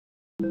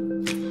Hello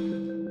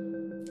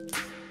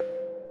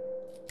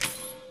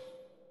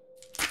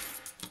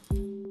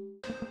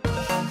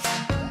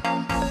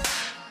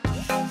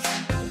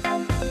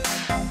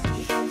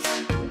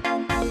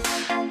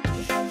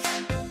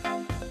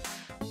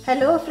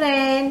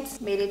friends,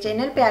 मेरे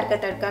channel प्यार का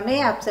तड़का में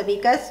आप सभी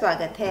का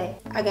स्वागत है।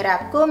 अगर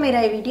आपको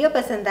मेरा वीडियो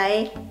पसंद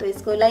आए तो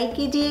इसको लाइक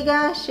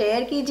कीजिएगा,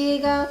 शेयर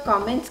कीजिएगा,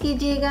 कमेंट्स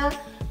कीजिएगा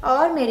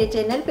और मेरे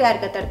चैनल प्यार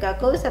का तड़का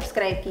को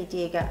सब्सक्राइब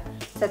कीजिएगा।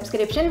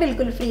 सब्सक्रिप्शन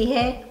बिल्कुल फ्री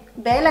है,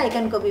 बेल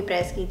आइकन को भी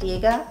प्रेस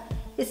कीजिएगा,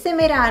 इससे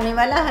मेरा आने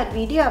वाला हर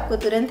वीडियो आपको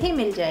तुरंत ही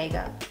मिल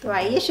जाएगा। तो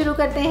आइए शुरू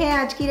करते हैं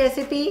आज की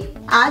रेसिपी।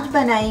 आज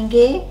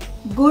बनाएंगे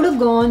गुड़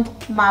गोंद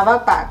मावा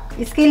पाक।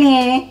 इसके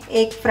लिए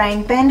एक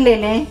फ्राइंग पैन ले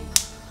लें,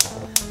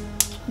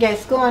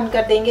 गैस को ऑन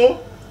कर देंगे।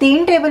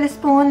 3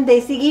 टेबलस्पून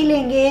देसी घी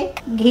लेंगे,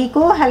 घी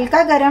को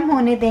हल्का गर्म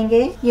होने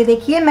देंगे। ये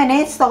देखिए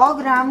मैंने 100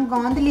 ग्राम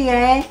गोंद लिया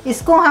है,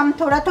 इसको हम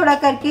थोड़ा थोड़ा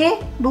करके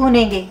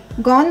भूनेंगे।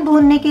 गोंद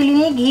भूनने के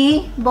लिए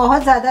घी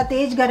बहुत ज्यादा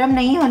तेज गर्म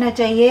नहीं होना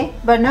चाहिए,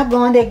 वरना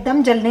गोंद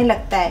एकदम जलने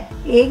लगता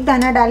है। एक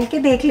दाना डाल के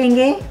देख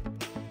लेंगे।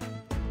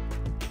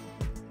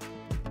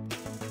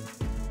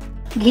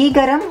 घी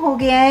गर्म हो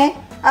गया है,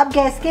 अब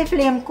गैस के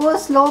फ्लेम को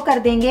स्लो कर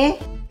देंगे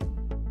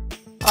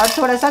और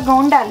थोड़ा सा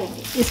गोंद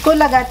डालेंगे। इसको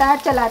लगातार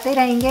चलाते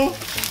रहेंगे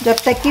जब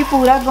तक कि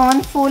पूरा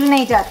गोंद फूल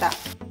नहीं जाता।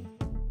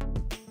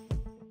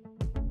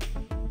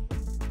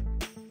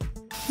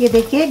 ये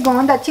देखिए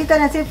गोंद अच्छी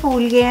तरह से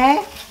फूल गया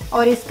है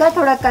और इसका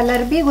थोड़ा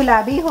कलर भी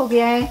गुलाबी हो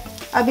गया है।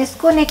 अब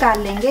इसको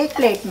निकाल लेंगे एक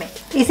प्लेट में।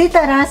 इसी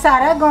तरह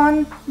सारा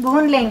गोंद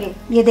भून लेंगे।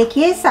 ये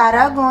देखिए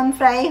सारा गोंद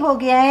फ्राई हो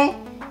गया है।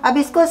 अब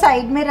इसको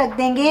साइड में रख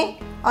देंगे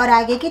और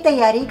आगे की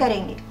तैयारी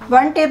करेंगे।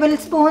 1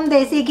 टेबलस्पून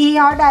देसी घी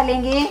और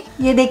डालेंगे।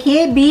 ये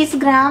देखिए 20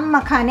 ग्राम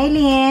मखाने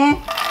लिए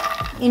हैं,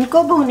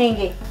 इनको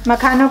भूनेंगे।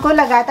 मखानों को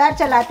लगातार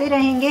चलाते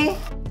रहेंगे।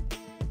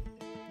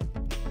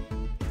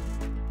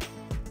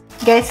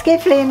 गैस के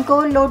फ्लेम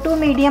को लो टू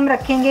मीडियम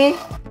रखेंगे।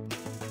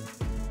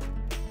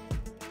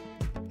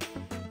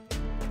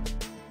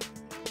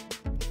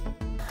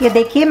 ये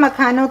देखिए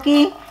मखानों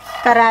की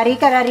करारी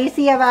करारी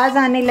सी आवाज़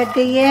आने लग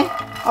गई है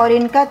और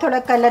इनका थोड़ा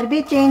कलर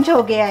भी चेंज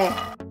हो गया है।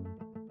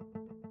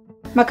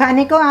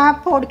 मखाने को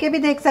आप फोड़ के भी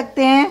देख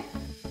सकते हैं।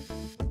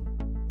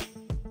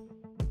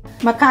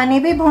 मखाने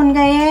भी भून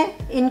गए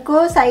हैं,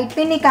 इनको साइड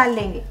पे निकाल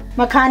लेंगे।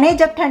 मखाने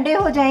जब ठंडे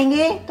हो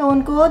जाएंगे तो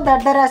उनको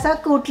दरदरा सा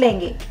कूट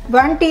लेंगे।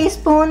 1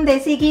 टीस्पून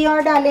देसी घी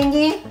और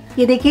डालेंगे।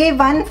 ये देखिए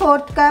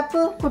 1/4 कप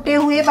कुटे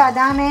हुए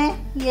बादाम है,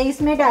 ये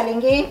इसमें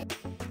डालेंगे।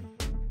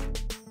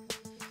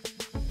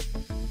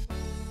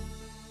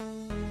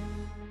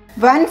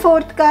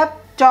 1/4 कप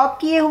चॉप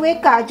किए हुए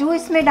काजू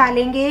इसमें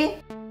डालेंगे।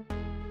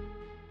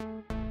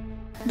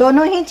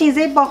 दोनों ही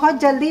चीज़ें बहुत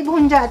जल्दी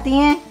भून जाती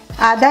हैं,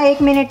 आधा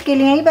 1 मिनट के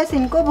लिए ही बस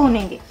इनको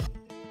भूनेंगे।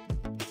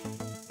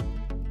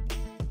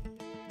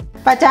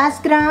 50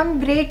 ग्राम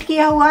ग्रेट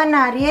किया हुआ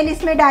नारियल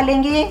इसमें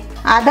डालेंगे,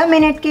 आधा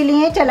मिनट के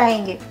लिए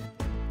चलाएंगे।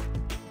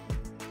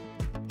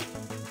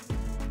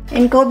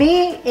 इनको भी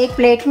एक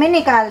प्लेट में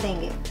निकाल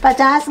देंगे।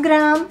 50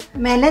 ग्राम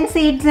मेलन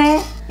सीड्स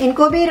हैं,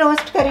 इनको भी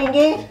रोस्ट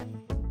करेंगे।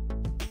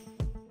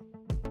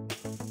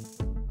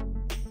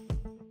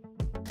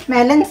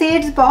 मेलन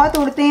सीड्स बहुत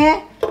उड़ते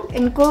हैं,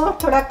 इनको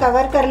थोड़ा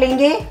कवर कर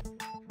लेंगे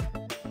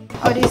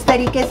और इस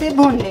तरीके से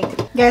भून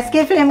लेंगे। गैस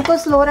के फ्लेम को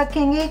स्लो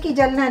रखेंगे कि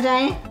जल ना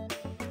जाए।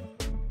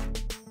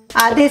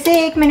 आधे से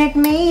 1 मिनट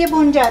में ही ये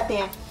भून जाते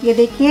हैं। ये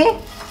देखिए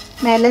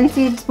मेलन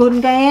सीड्स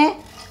भून गए हैं,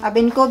 अब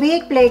इनको भी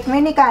एक प्लेट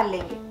में निकाल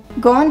लेंगे।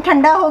 गोंद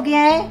ठंडा हो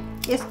गया है,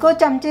 इसको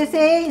चमचे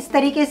से इस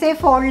तरीके से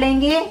फोड़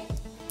लेंगे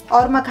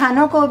और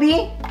मखानों को भी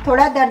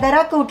थोड़ा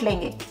दरदरा कूट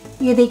लेंगे।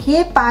 ये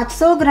देखिए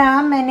 500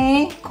 ग्राम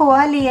मैंने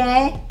खोआ लिया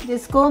है,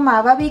 जिसको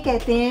मावा भी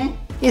कहते हैं,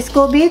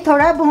 इसको भी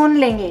थोड़ा भून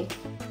लेंगे।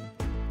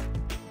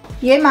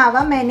 ये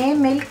मावा मैंने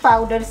मिल्क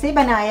पाउडर से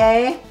बनाया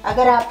है।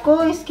 अगर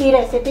आपको इसकी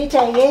रेसिपी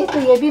चाहिए तो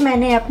ये भी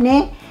मैंने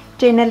अपने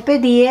चैनल पे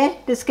दी है,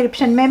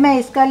 डिस्क्रिप्शन में मैं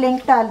इसका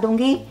लिंक डाल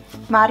दूँगी।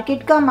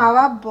 मार्केट का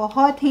मावा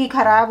बहुत ही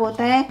ख़राब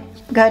होता है,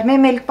 घर में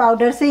मिल्क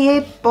पाउडर से ये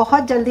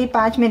बहुत जल्दी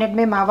 5 मिनट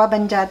में मावा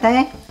बन जाता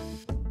है।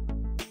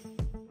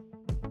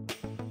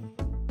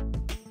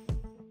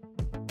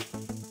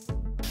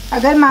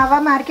 अगर मावा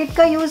मार्केट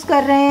का यूज़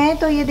कर रहे हैं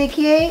तो ये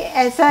देखिए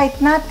ऐसा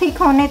इतना थिक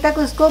होने तक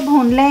उसको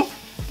भून लें,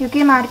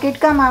 क्योंकि मार्केट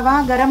का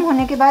मावा गर्म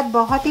होने के बाद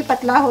बहुत ही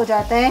पतला हो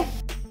जाता है।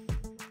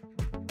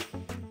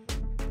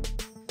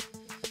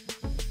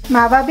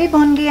 मावा भी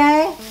भून गया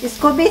है,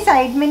 इसको भी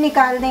साइड में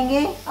निकाल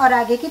देंगे और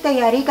आगे की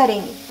तैयारी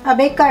करेंगे।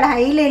 अब एक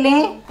कढ़ाई ले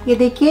लें। ये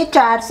देखिए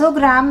 400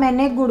 ग्राम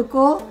मैंने गुड़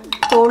को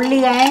तोड़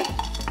लिया है,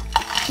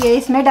 ये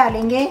इसमें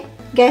डालेंगे।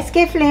 गैस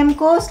के फ्लेम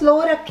को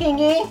स्लो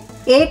रखेंगे।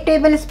 1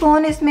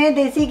 टेबलस्पून इसमें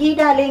देसी घी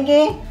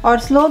डालेंगे और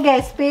स्लो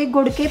गैस पे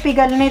गुड़ के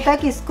पिघलने तक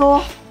इसको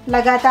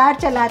लगातार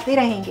चलाते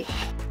रहेंगे।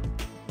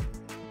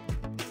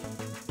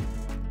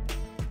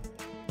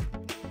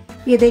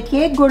 ये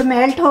देखिए गुड़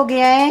मेल्ट हो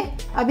गया है,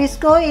 अब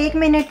इसको 1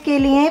 मिनट के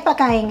लिए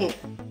पकाएंगे।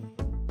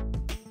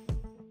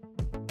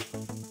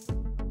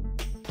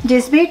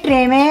 जिस भी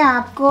ट्रे में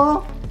आपको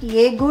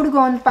ये गुड़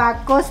गोंद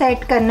पाक को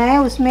सेट करना है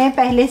उसमें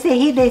पहले से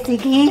ही देसी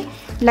घी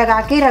लगा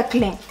के रख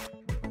लें।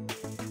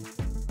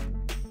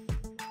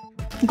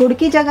 गुड़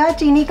की जगह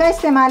चीनी का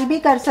इस्तेमाल भी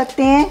कर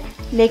सकते हैं,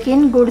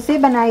 लेकिन गुड़ से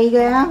बनाई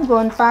गया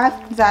गोंद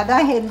पाक ज़्यादा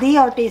हेल्दी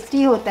और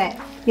टेस्टी होता है।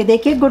 ये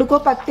देखिए गुड़ को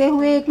पकते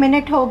हुए 1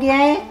 मिनट हो गया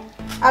है।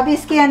 अब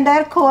इसके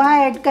अंदर खोआ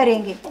ऐड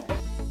करेंगे।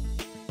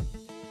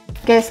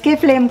 गैस के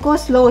फ्लेम को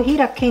स्लो ही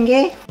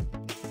रखेंगे।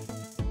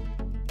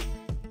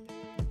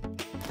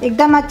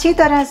 एकदम अच्छी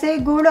तरह से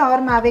गुड़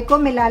और मावे को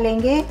मिला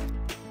लेंगे।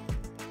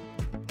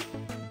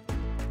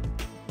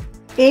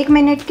 1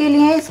 मिनट के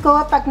लिए इसको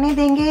पकने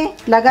देंगे।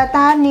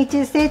 लगातार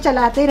नीचे से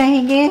चलाते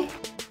रहेंगे।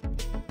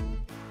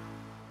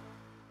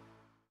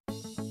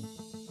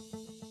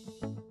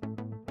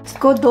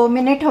 इसको 2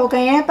 मिनट हो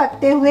गए हैं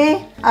पकते हुए।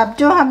 अब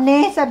जो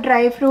हमने सब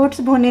ड्राई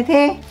फ्रूट्स भुने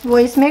थे वो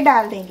इसमें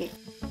डाल देंगे।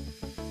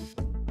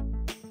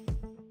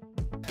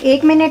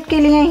 1 मिनट के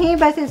लिए ही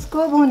बस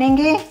इसको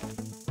भूनेंगे।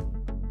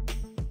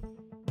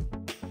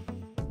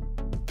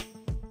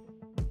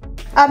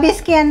 अब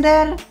इसके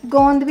अंदर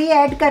गोंद भी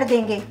ऐड कर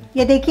देंगे।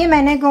 ये देखिए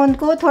मैंने गोंद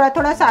को थोड़ा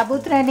थोड़ा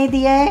साबुत रहने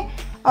दिया है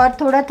और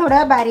थोड़ा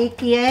थोड़ा बारीक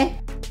किया है।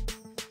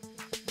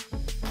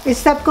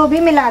 इस सब को भी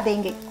मिला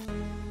देंगे।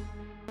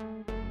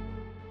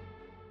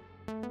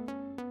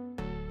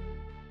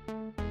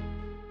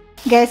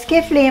 गैस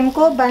के फ्लेम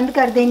को बंद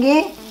कर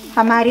देंगे।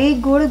 हमारी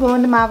गुड़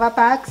गोंद मावा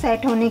पाक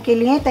सेट होने के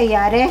लिए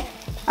तैयार है।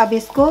 अब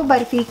इसको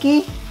बर्फ़ी की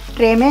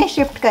ट्रे में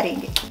शिफ्ट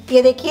करेंगे।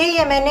 ये देखिए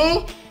ये मैंने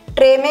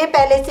ट्रे में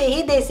पहले से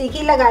ही देसी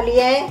घी लगा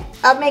लिया है।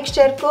 अब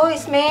मिक्सचर को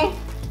इसमें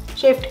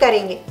शिफ्ट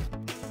करेंगे।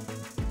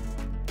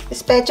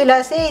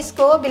 स्पैचुला से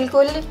इसको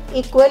बिल्कुल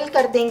इक्वल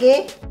कर देंगे।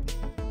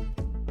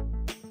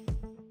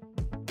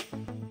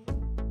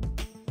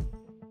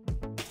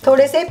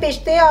 थोड़े से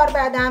पिस्ते और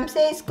बादाम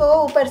से इसको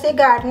ऊपर से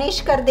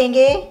गार्निश कर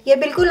देंगे। ये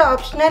बिल्कुल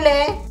ऑप्शनल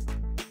है।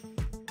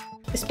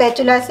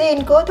 स्पैचुला से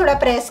इनको थोड़ा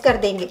प्रेस कर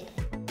देंगे।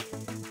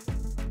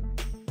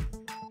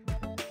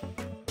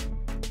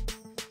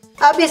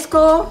 अब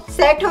इसको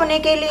सेट होने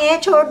के लिए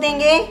छोड़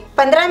देंगे।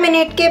 15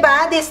 मिनट के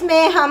बाद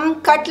इसमें हम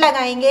कट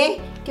लगाएंगे,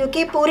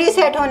 क्योंकि पूरी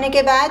सेट होने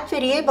के बाद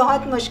फिर ये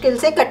बहुत मुश्किल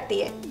से कटती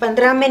है।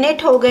 15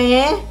 मिनट हो गए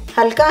हैं।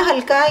 हल्का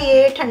हल्का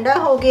ये ठंडा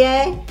हो गया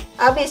है।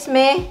 अब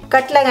इसमें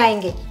कट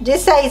लगाएंगे।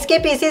 जिस साइज के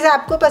पीसेस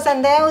आपको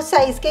पसंद है उस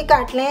साइज के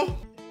काट लें।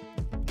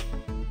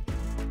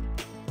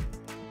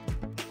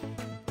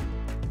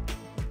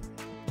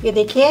 ये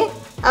देखिए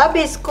अब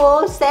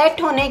इसको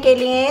सेट होने के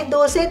लिए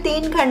 2 से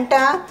 3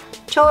 घंटा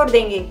छोड़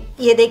देंगे।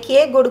 ये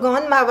देखिए गुड़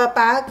गोंद मावा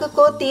पाक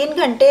को 3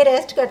 घंटे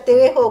रेस्ट करते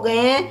हुए हो गए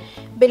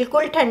हैं।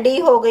 बिल्कुल ठंडी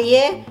हो गई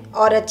है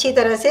और अच्छी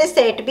तरह से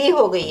सेट भी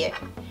हो गई है।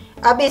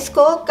 अब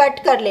इसको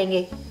कट कर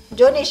लेंगे।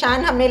 जो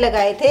निशान हमने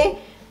लगाए थे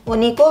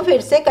उन्हीं को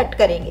फिर से कट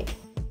करेंगे।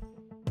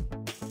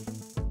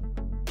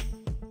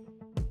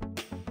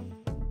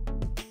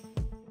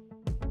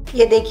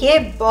 ये देखिए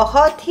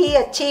बहुत ही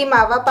अच्छी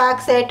मावा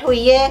पाक सेट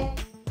हुई है।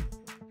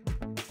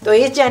 तो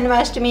इस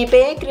जन्माष्टमी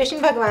पे कृष्ण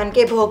भगवान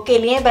के भोग के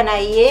लिए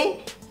बनाइए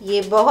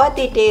ये बहुत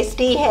ही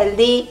टेस्टी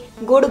हेल्दी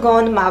गुड़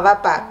गोंद मावा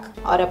पाक,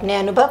 और अपने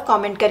अनुभव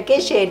कमेंट करके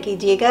शेयर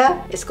कीजिएगा।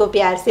 इसको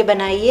प्यार से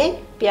बनाइए,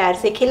 प्यार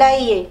से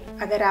खिलाइए।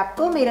 अगर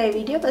आपको मेरा ये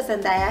वीडियो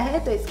पसंद आया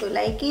है तो इसको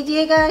लाइक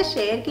कीजिएगा,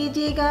 शेयर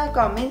कीजिएगा,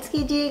 कमेंट्स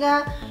कीजिएगा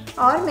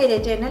और मेरे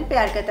चैनल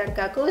प्यार का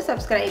तड़का को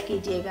सब्सक्राइब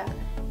कीजिएगा।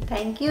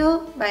 थैंक यू,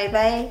 बाय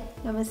बाय,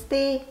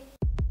 नमस्ते।